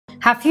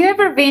Have you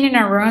ever been in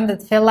a room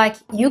that felt like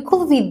you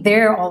could be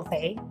there all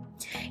day?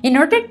 In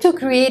order to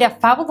create a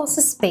fabulous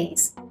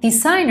space,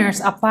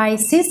 designers apply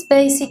 6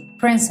 basic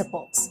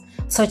principles,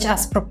 such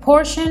as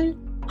proportion,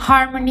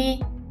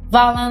 harmony,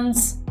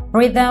 balance,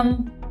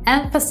 rhythm,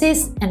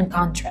 emphasis, and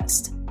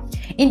contrast.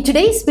 In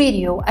today's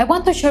video, I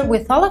want to share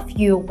with all of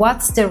you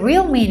what's the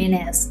real meaning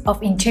is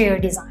of interior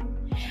design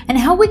and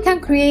how we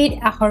can create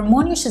a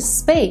harmonious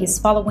space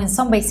following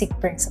some basic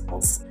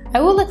principles. I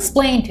will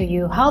explain to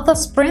you how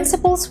those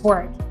principles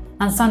work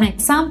and some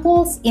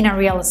examples in a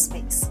real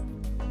space.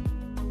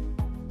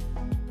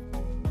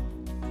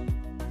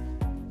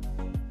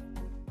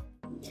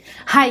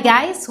 Hi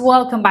guys,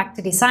 welcome back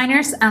to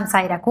Designers. I'm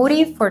Saira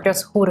Kuri. For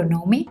those who don't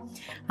know me,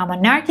 I'm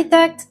an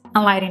architect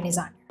and lighting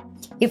designer.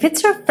 If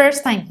it's your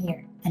first time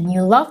here and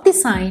you love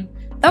design,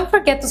 don't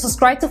forget to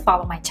subscribe to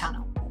follow my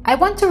channel. I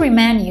want to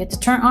remind you to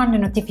turn on the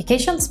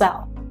notifications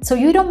bell so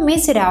you don't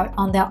miss it out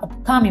on the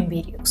upcoming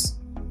videos.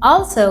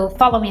 Also,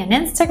 follow me on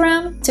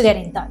Instagram to get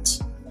in touch.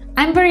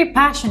 I'm very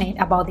passionate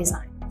about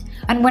design,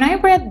 and when I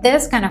read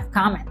this kind of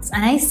comments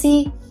and I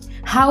see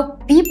how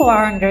people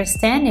are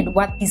understanding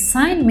what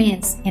design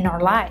means in our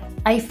life,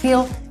 I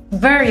feel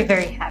very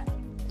happy.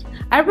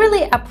 I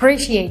really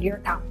appreciate your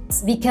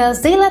comments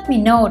because they let me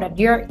know that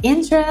you're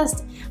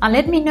interested and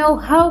let me know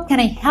how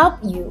can I help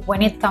you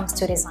when it comes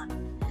to design.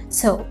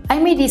 So I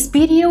made this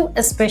video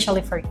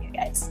especially for you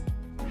guys.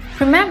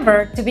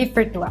 Remember to be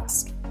free to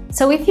ask.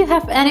 So if you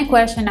have any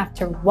question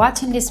after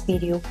watching this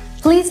video,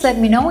 please let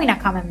me know in a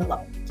comment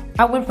below.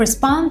 I will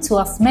respond to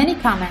as many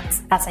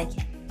comments as I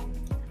can.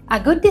 A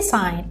good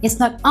design is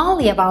not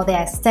only about the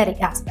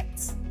aesthetic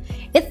aspects.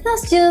 It's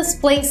not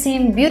just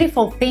placing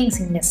beautiful things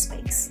in the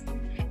space.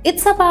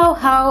 It's about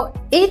how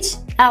each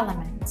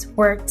element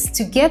works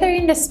together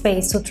in the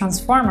space to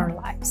transform our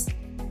lives.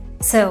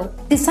 So,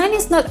 design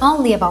is not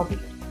only about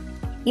beauty.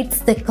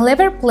 It's the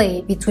clever play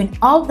between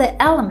all the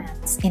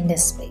elements in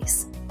this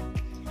space.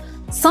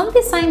 Some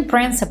design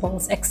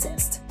principles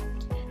exist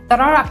that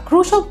are a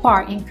crucial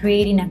part in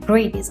creating a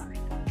great design.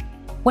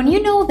 When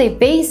you know the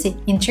basic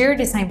interior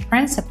design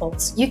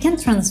principles, you can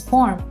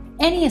transform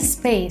any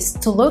space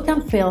to look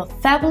and feel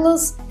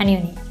fabulous and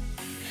unique.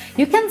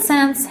 You can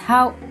sense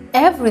how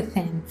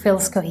everything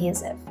feels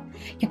cohesive.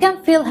 You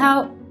can feel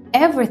how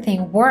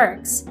everything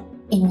works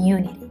in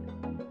unity.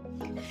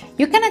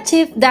 You can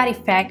achieve that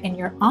effect in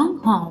your own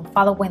home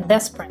following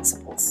these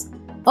principles.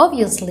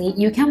 Obviously,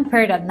 you can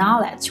pair that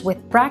knowledge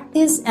with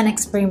practice and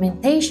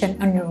experimentation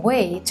on your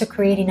way to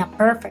creating a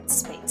perfect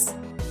space.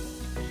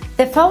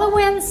 The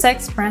following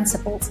 6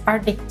 principles are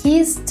the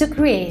keys to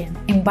creating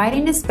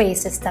inviting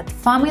spaces that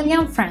family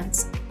and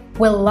friends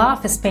will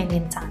love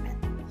spending time in.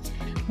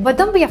 But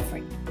don't be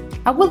afraid,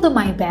 I will do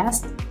my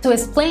best to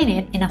explain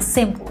it in a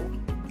simple way.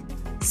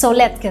 So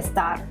let's get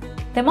started.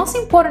 The most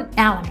important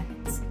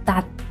element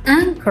that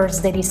anchors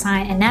the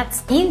design and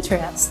adds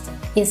interest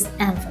is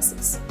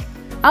emphasis,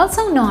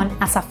 also known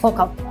as a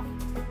focal point.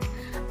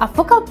 A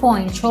focal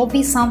point should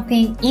be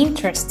something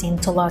interesting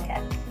to look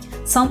at,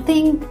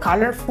 something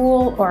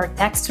colorful or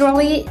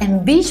texturally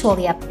and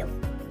visually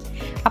appealing.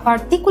 A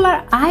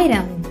particular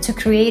item to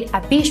create a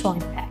visual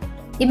impact.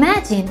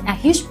 Imagine a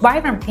huge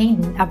vibrant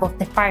painting above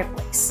the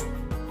fireplace,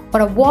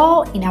 or a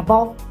wall in a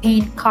bold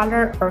paint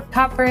color, or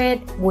cover it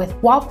with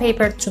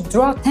wallpaper to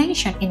draw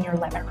attention in your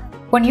living room.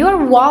 When you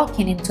are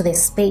walking into the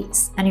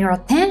space and your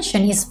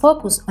attention is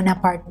focused on a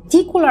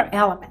particular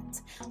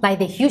element, like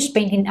the huge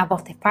painting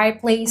above the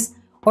fireplace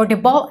or the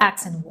bold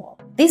accent wall,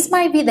 this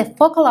might be the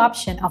focal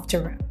option of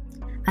the room.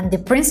 And the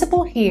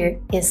principle here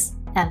is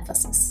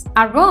emphasis.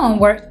 A room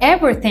where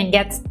everything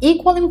gets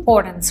equal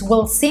importance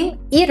will seem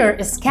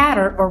either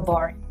scattered or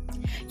boring.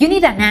 You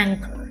need an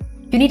anchor.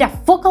 You need a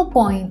focal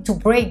point to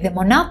break the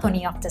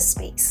monotony of the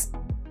space.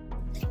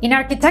 In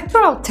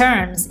architectural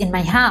terms, in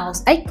my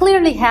house, I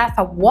clearly have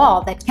a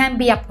wall that can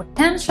be a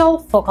potential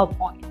focal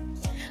point.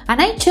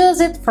 And I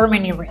choose it for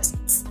many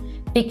reasons.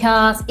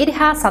 Because it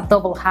has a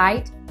double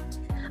height,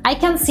 I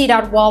can see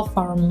that wall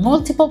from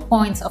multiple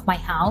points of my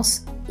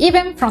house,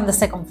 even from the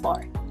second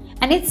floor.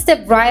 And it's the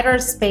brighter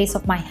space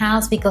of my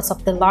house because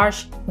of the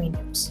large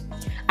windows.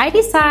 I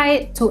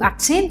decide to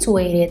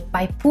accentuate it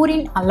by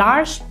putting a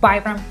large,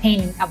 vibrant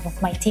painting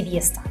above my TV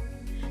stand,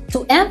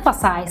 to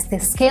emphasize the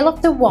scale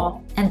of the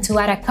wall and to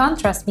add a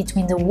contrast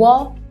between the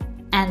wall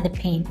and the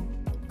painting,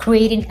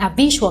 creating a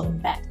visual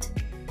impact.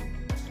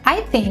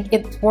 I think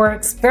it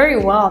works very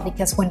well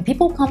because when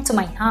people come to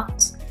my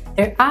house,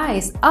 their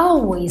eyes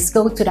always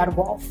go to that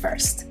wall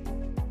first.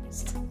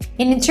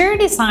 In interior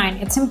design,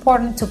 it's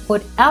important to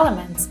put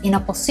elements in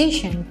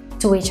opposition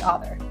to each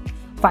other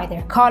by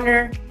their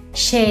color,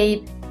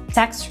 shape,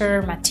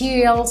 texture,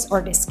 materials,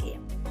 or the scale.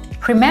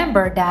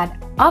 Remember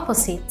that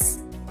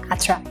opposites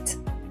attract.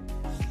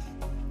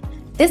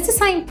 This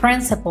design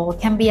principle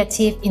can be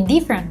achieved in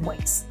different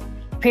ways,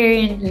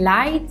 pairing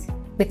light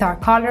with our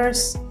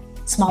colors,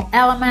 small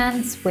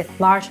elements with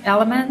large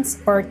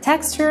elements, or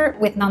texture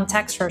with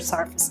non-textured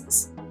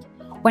surfaces.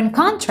 When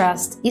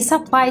contrast is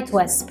applied to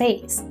a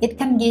space, it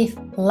can give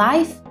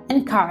life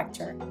and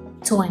character,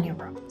 to any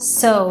room.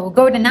 So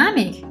go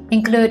dynamic,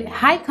 include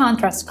high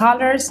contrast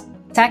colors,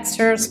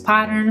 textures,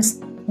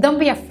 patterns. Don't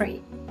be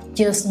afraid,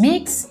 just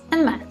mix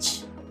and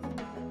match.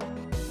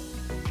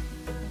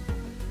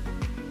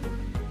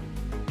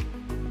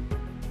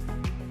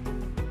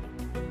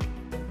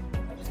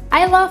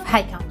 I love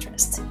high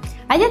contrast.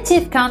 I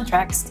achieve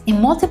contrast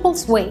in multiple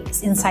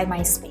ways inside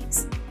my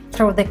space.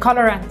 Through the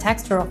color and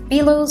texture of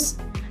pillows,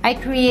 I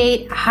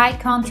create a high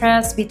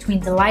contrast between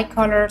the light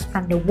colors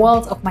from the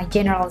walls of my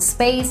general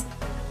space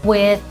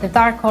with the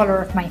dark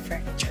color of my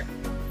furniture.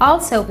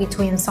 Also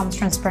between some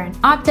transparent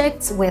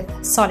objects with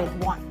solid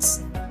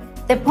ones.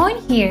 The point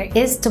here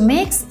is to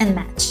mix and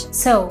match,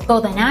 so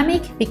go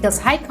dynamic because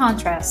high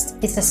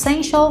contrast is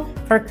essential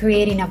for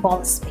creating a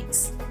bold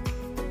space.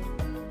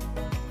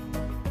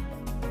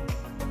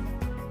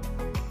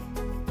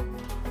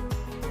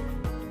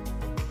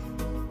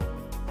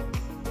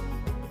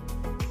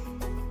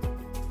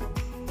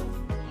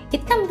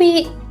 It can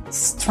be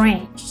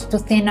strange to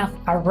think of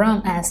a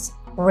room as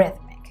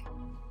rhythmic.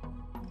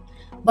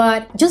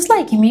 But just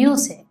like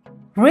music,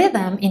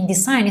 rhythm in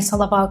design is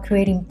all about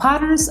creating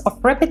patterns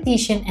of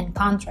repetition and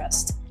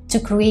contrast to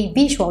create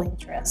visual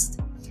interest.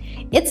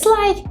 It's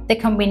like the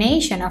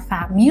combination of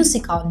a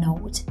musical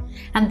note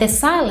and the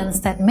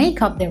silence that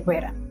make up the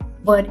rhythm,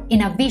 but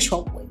in a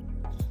visual way.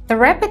 The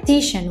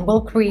repetition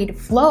will create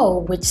flow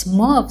which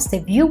moves the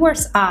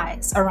viewer's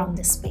eyes around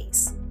the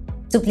space,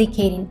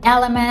 duplicating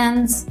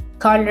elements,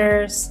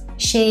 colors,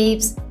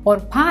 shapes, or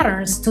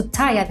patterns to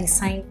tie a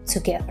design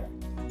together.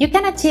 You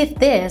can achieve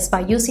this by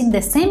using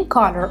the same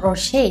color or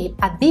shape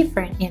at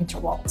different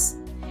intervals.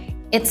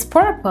 Its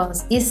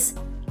purpose is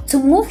to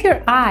move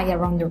your eye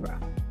around the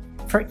room.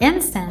 For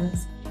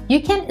instance,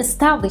 you can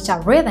establish a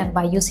rhythm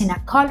by using a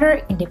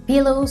color in the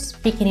pillows,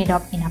 picking it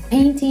up in a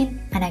painting,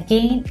 and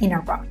again in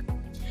a rug.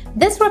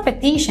 These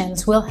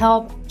repetitions will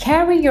help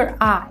carry your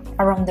eye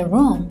around the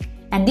room,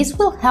 and this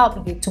will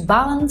help you to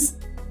balance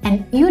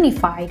and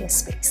unify the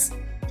space.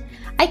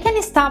 I can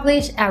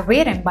establish a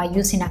rhythm by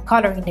using a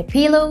color in the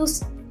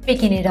pillows,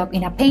 picking it up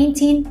in a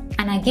painting,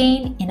 and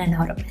again in an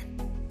ottoman.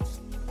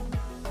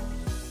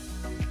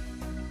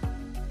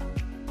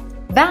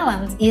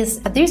 Balance is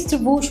a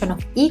distribution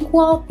of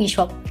equal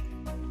visual weight.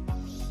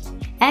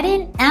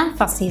 Adding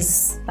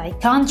emphasis by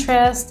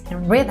contrast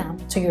and rhythm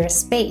to your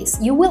space,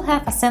 you will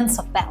have a sense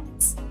of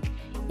balance.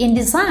 In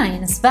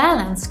designs,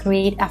 balance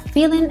creates a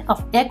feeling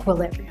of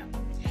equilibrium.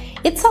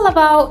 It's all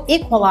about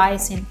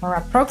equalizing or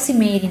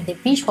approximating the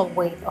visual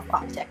weight of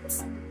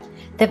objects.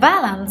 The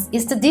balance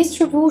is the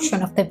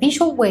distribution of the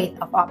visual weight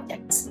of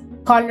objects,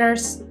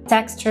 colors,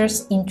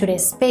 textures into the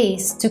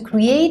space to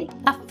create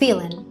a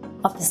feeling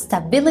of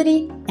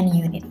stability and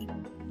unity.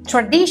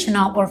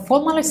 Traditional or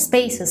formal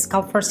spaces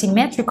call for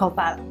symmetrical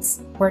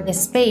balance, where the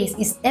space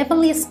is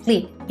evenly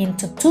split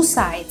into two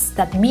sides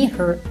that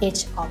mirror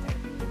each other.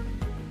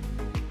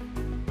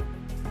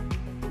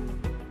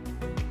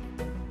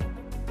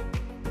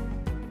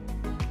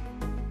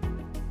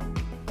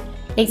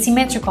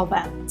 Asymmetrical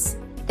balance.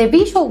 The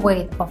visual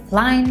weight of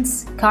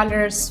lines,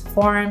 colors,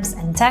 forms,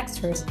 and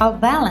textures are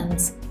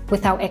balanced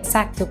without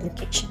exact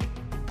duplication.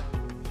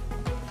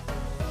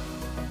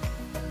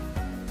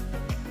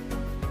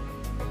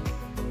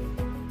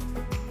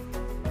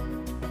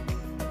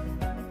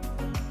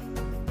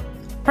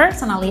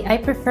 Personally, I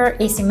prefer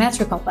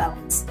asymmetrical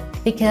balance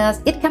because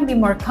it can be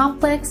more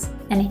complex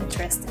and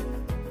interesting.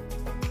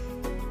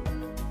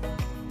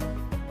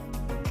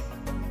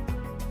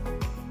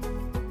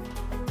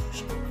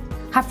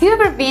 Have you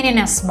ever been in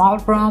a small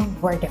room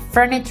where the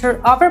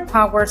furniture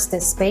overpowers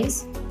the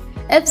space?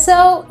 If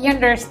so, you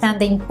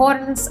understand the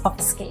importance of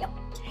scale.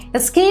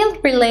 Scale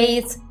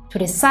relates to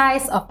the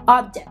size of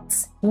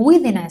objects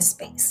within a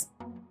space.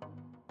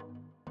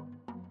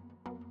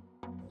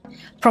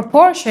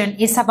 Proportion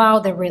is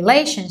about the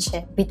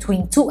relationship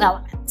between two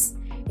elements.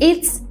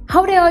 It's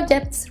how the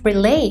objects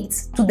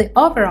relate to the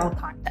overall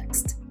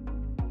context.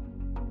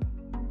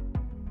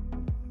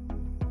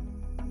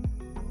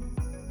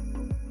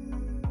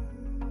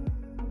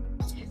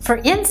 For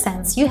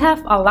instance, you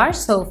have a large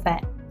sofa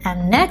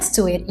and next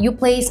to it you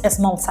place a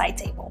small side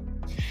table.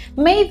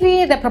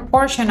 Maybe the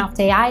proportion of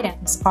the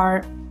items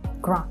are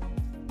wrong.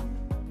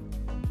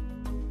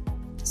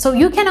 So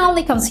you can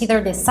only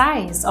consider the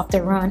size of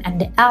the room and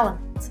the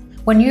elements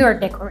when you are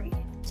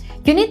decorating.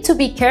 You need to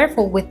be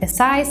careful with the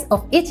size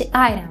of each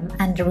item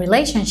and the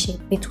relationship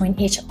between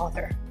each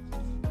other.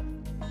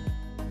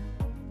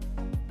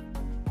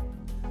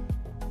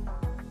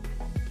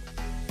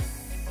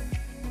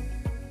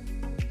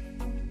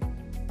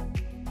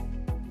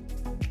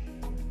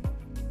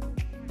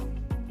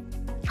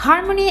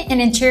 Harmony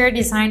in interior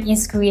design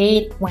is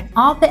created when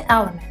all the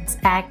elements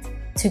act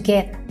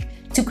together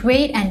to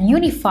create an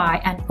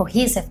unified and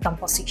cohesive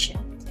composition.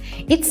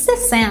 It's the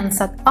sense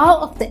that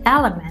all of the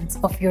elements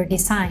of your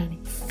design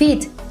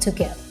fit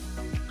together.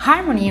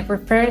 Harmony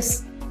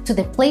refers to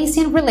the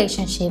placing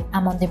relationship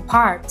among the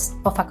parts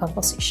of a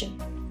composition.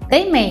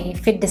 They may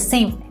fit the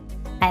same thing,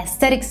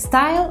 aesthetic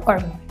style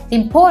or mood. The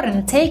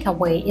important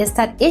takeaway is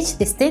that each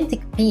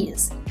distinctive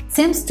piece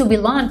seems to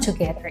belong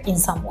together in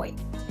some way,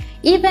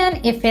 even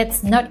if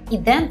it's not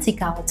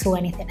identical to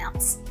anything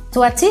else.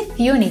 To achieve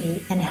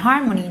unity and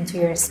harmony into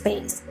your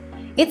space,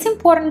 it's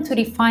important to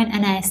define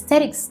an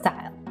aesthetic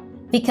style,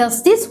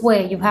 because this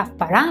way you have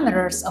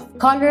parameters of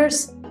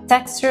colors,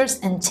 textures,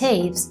 and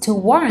shapes to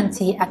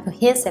warranty a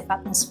cohesive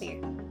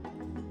atmosphere.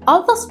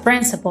 All those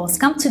principles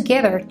come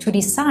together to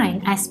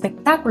design a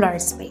spectacular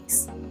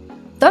space.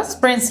 Those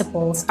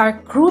principles are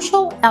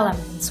crucial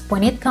elements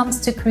when it comes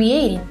to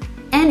creating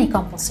any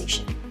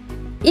composition,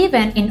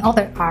 even in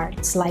other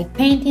arts like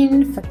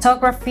painting,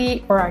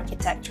 photography, or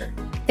architecture.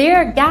 They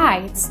are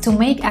guides to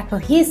make a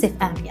cohesive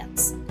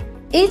ambience.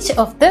 Each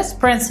of these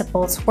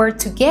principles work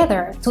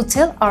together to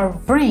tell our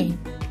brain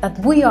that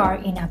we are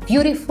in a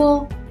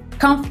beautiful,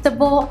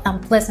 comfortable,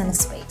 and pleasant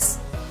space,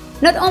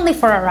 not only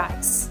for our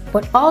eyes,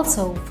 but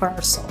also for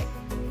our soul.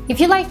 If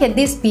you liked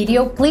this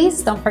video,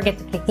 please don't forget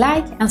to click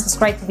like and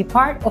subscribe to be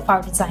part of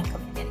our design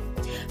community.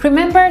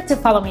 Remember to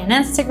follow me on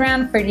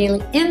Instagram for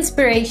daily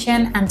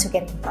inspiration and to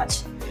get in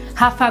touch.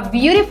 Have a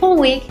beautiful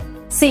week.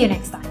 See you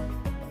next time.